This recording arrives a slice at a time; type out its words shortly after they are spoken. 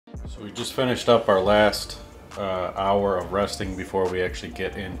So we just finished up our last hour of resting before we actually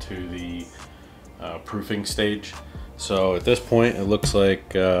get into the proofing stage. So at this point it looks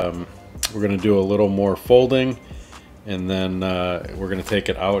like we're going to do a little more folding, and then we're going to take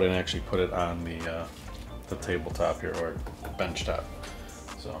it out and actually put it on the tabletop here, or bench top.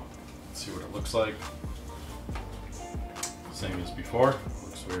 So let's see what it looks like. Same as before,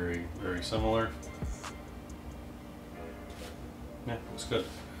 looks very, very similar. Yeah, looks good.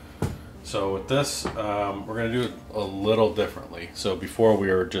 So with this, we're going to do it a little differently. So before we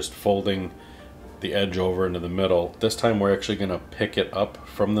were just folding the edge over into the middle. This time we're actually going to pick it up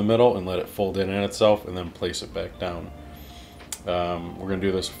from the middle and let it fold in on itself and then place it back down. We're going to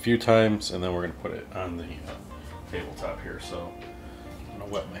do this a few times and then we're going to put it on the tabletop here. So I'm going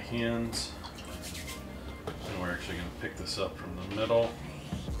to wet my hands, and we're actually going to pick this up from the middle,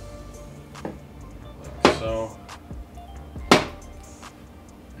 like so.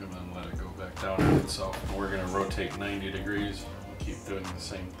 And then let it go back down on itself. And we're going to rotate 90 degrees and keep doing the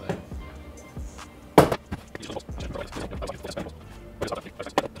same thing.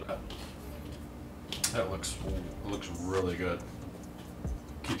 That looks really good.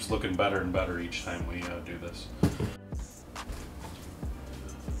 Keeps looking better and better each time we do this.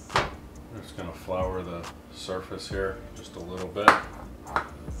 I'm just going to flour the surface here just a little bit.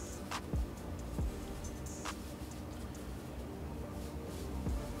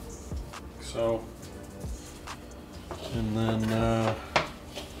 So, and then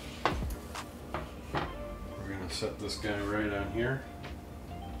we're going to set this guy right on here.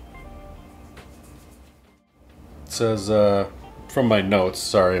 It says, from my notes,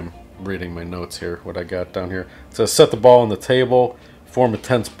 sorry, I'm reading my notes here, what I got down here. It says, set the ball on the table, form a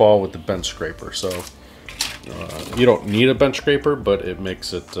tense ball with the bench scraper. So you don't need a bench scraper, but it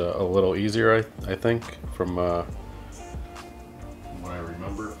makes it a little easier, I think, from what I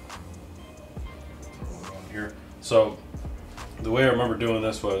remember. Here. So the way I remember doing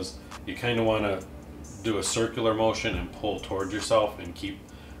this was you kind of want to do a circular motion and pull towards yourself and keep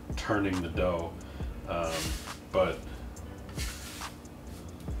turning the dough. But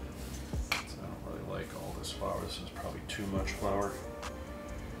I don't really like all this flour. This is probably too much flour.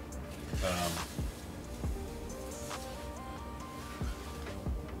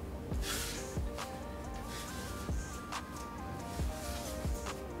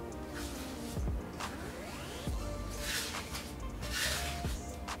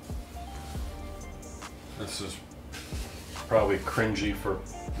 This is probably cringy for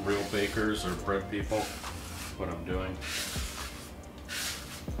real bakers or bread people, what I'm doing.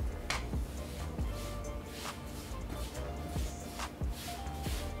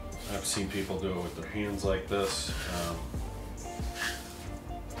 I've seen people do it with their hands like this.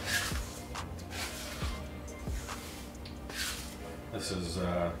 This is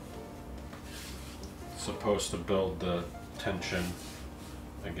supposed to build the tension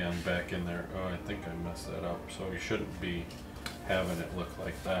again back in there. Oh, I think I messed that up. So you shouldn't be having it look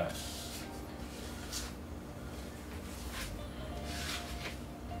like that. I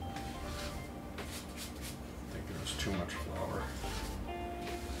think there was too much flour.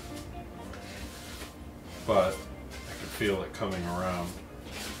 But I can feel it coming around.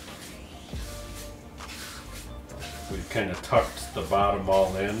 We've kind of tucked the bottom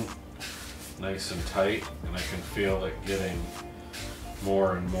all in nice and tight, and I can feel it getting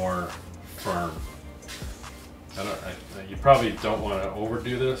more and more firm. You probably don't want to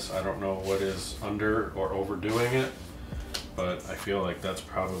overdo this. I don't know what is under or overdoing it, but I feel like that's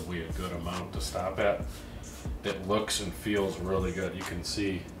probably a good amount to stop at. It looks and feels really good. You can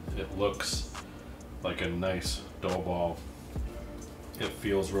see it looks like a nice dough ball. It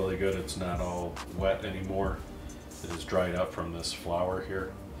feels really good. It's not all wet anymore. It is dried up from this flour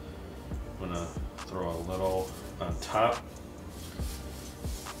here. I'm gonna throw a little on top,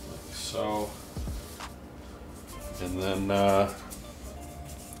 like so. And then it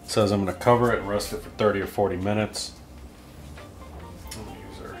says I'm going to cover it and rest it for 30 or 40 minutes. I'm going to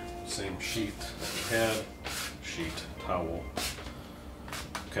use our same sheet that we had, towel.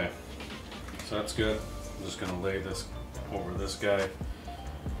 Okay, so that's good. I'm just going to lay this over this guy.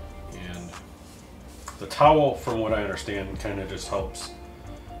 And the towel, from what I understand, kind of just helps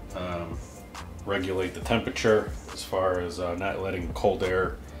regulate the temperature as far as not letting cold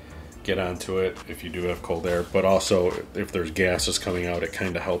air get onto it if you do have cold air, but also if there's gases coming out, it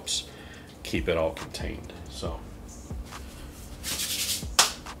kind of helps keep it all contained. So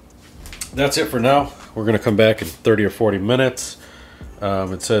that's it for now. We're going to come back in 30 or 40 minutes.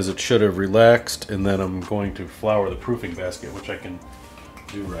 It says it should have relaxed, and then I'm going to flour the proofing basket, which I can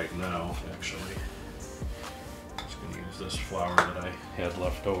do right now actually. I'm just going to use this flour that I had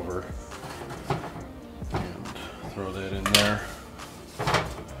left over and throw that in there.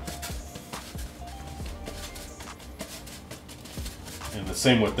 And the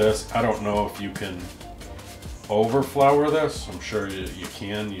same with this. I don't know if you can over flour this. I'm sure you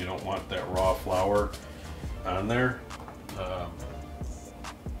can. You don't want that raw flour on there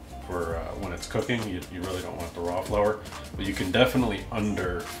for when it's cooking. You really don't want the raw flour, but you can definitely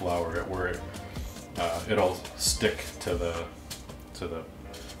under flour it where it'll stick to the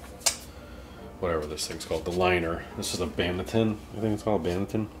whatever this thing's called, the liner. This is a Banneton. I think it's called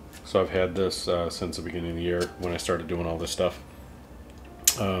Banneton. So I've had this since the beginning of the year when I started doing all this stuff.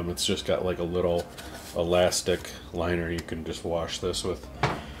 It's just got like a little elastic liner. You can just wash this with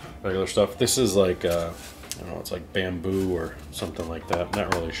regular stuff. This is like I don't know, it's like bamboo or something like that. I'm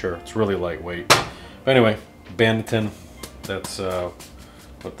not really sure. It's really lightweight. But anyway, Banneton, that's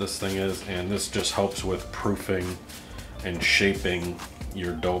what this thing is, and this just helps with proofing and shaping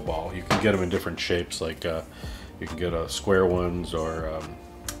your dough ball. You can get them in different shapes, like you can get square ones or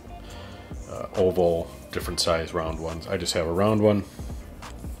oval, different size round ones. I just have a round one.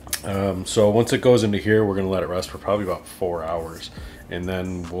 So once it goes into here, we're going to let it rest for probably about 4 hours, and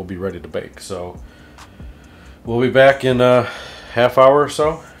then we'll be ready to bake. So we'll be back in a half hour or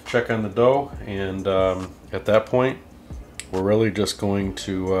so, check on the dough, and at that point we're really just going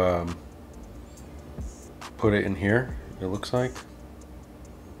to put it in here. It looks like,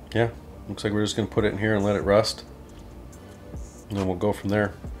 yeah, looks like we're just going to put it in here and let it rest, and then we'll go from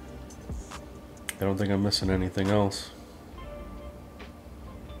there. I don't think I'm missing anything else.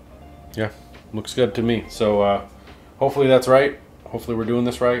 Yeah, looks good to me. So hopefully that's right. Hopefully we're doing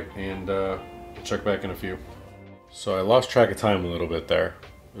this right, and we'll check back in a few. So I lost track of time a little bit there.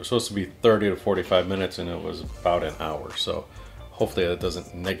 It was supposed to be 30 to 45 minutes, and it was about an hour. So hopefully that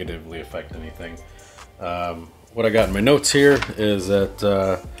doesn't negatively affect anything. What I got in my notes here is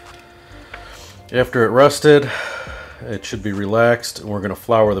that after it rested, it should be relaxed, and we're going to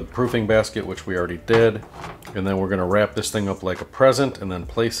flour the proofing basket, which we already did, and then we're going to wrap this thing up like a present and then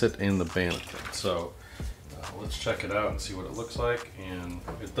place it in the Banneton. So let's check it out and see what it looks like. And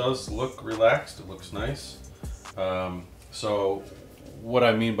it does look relaxed. It looks nice. So what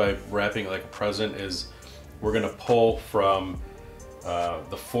I mean by wrapping it like a present is we're going to pull from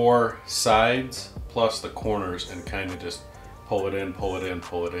the 4 sides plus the corners and kind of just pull it in, pull it in,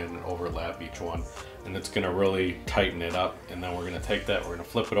 pull it in, and overlap each one. And it's going to really tighten it up. And then we're going to take that, we're going to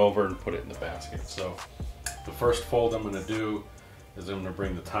flip it over and put it in the basket. So the first fold I'm going to do is I'm going to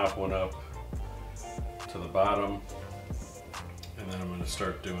bring the top one up to the bottom, and then I'm going to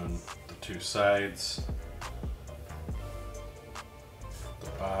start doing the 2 sides, the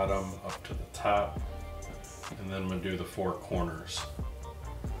bottom up to the top, and then I'm going to do the 4 corners.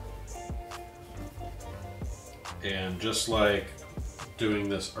 And just like doing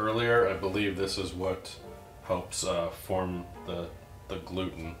this earlier, I believe this is what helps form the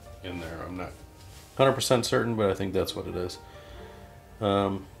gluten in there. I'm not 100% certain, but I think that's what it is.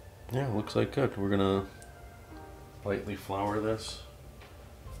 Yeah, looks like good. We're gonna lightly flour this,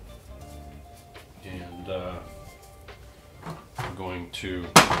 and I'm gonna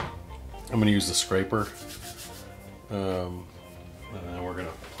use the scraper, and then we're gonna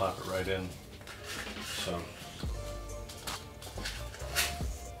plop it right in. So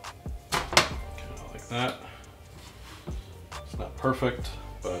that. It's not perfect,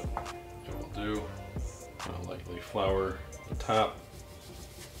 but it will do. I'll lightly flour the top.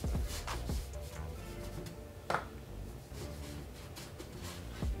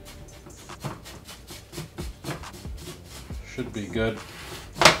 Should be good.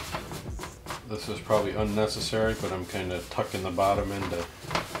 This is probably unnecessary, but I'm kind of tucking the bottom in to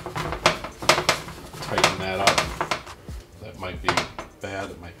tighten that up. That might be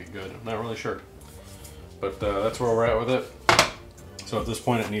bad, it might be good, I'm not really sure. But that's where we're at with it. So at this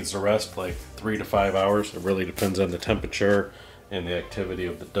point it needs to rest like 3 to 5 hours. It really depends on the temperature and the activity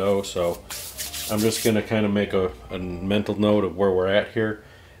of the dough. So I'm just going to kind of make a mental note of where we're at here.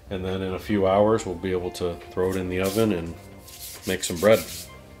 And then in a few hours we'll be able to throw it in the oven and make some bread.